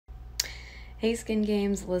Hey Skin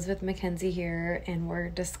Games, Elizabeth Mackenzie here, and we're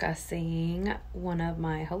discussing one of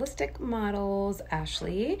my holistic models,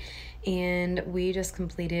 Ashley, and we just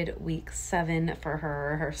completed week 7 for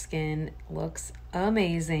her. Her skin looks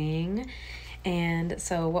amazing, and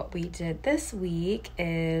so what we did this week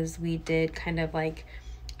is we did kind of like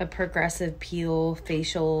a progressive peel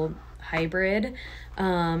facial hybrid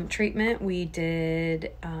treatment. We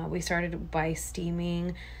started by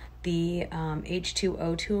steaming the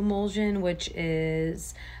H2O2 emulsion, which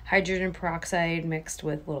is hydrogen peroxide mixed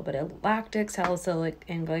with a little bit of lactic, salicylic,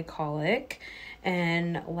 and glycolic,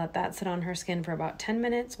 and let that sit on her skin for about 10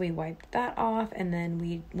 minutes. We wiped that off, and then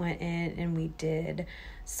we went in and we did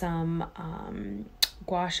some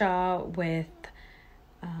gua sha with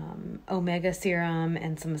omega serum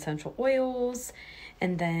and some essential oils,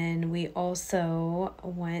 and then we also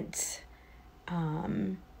went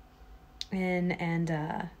in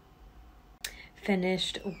and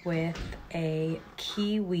finished with a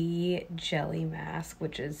kiwi jelly mask,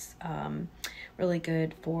 which is really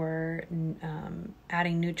good for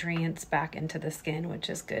adding nutrients back into the skin, which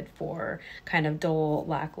is good for kind of dull,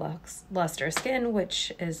 lackluster skin,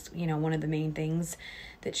 which is, one of the main things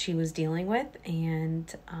that she was dealing with.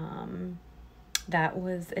 And that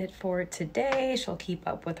was it for today. She'll keep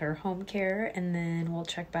up with her home care, and then we'll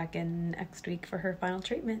check back in next week for her final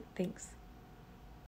treatment. Thanks.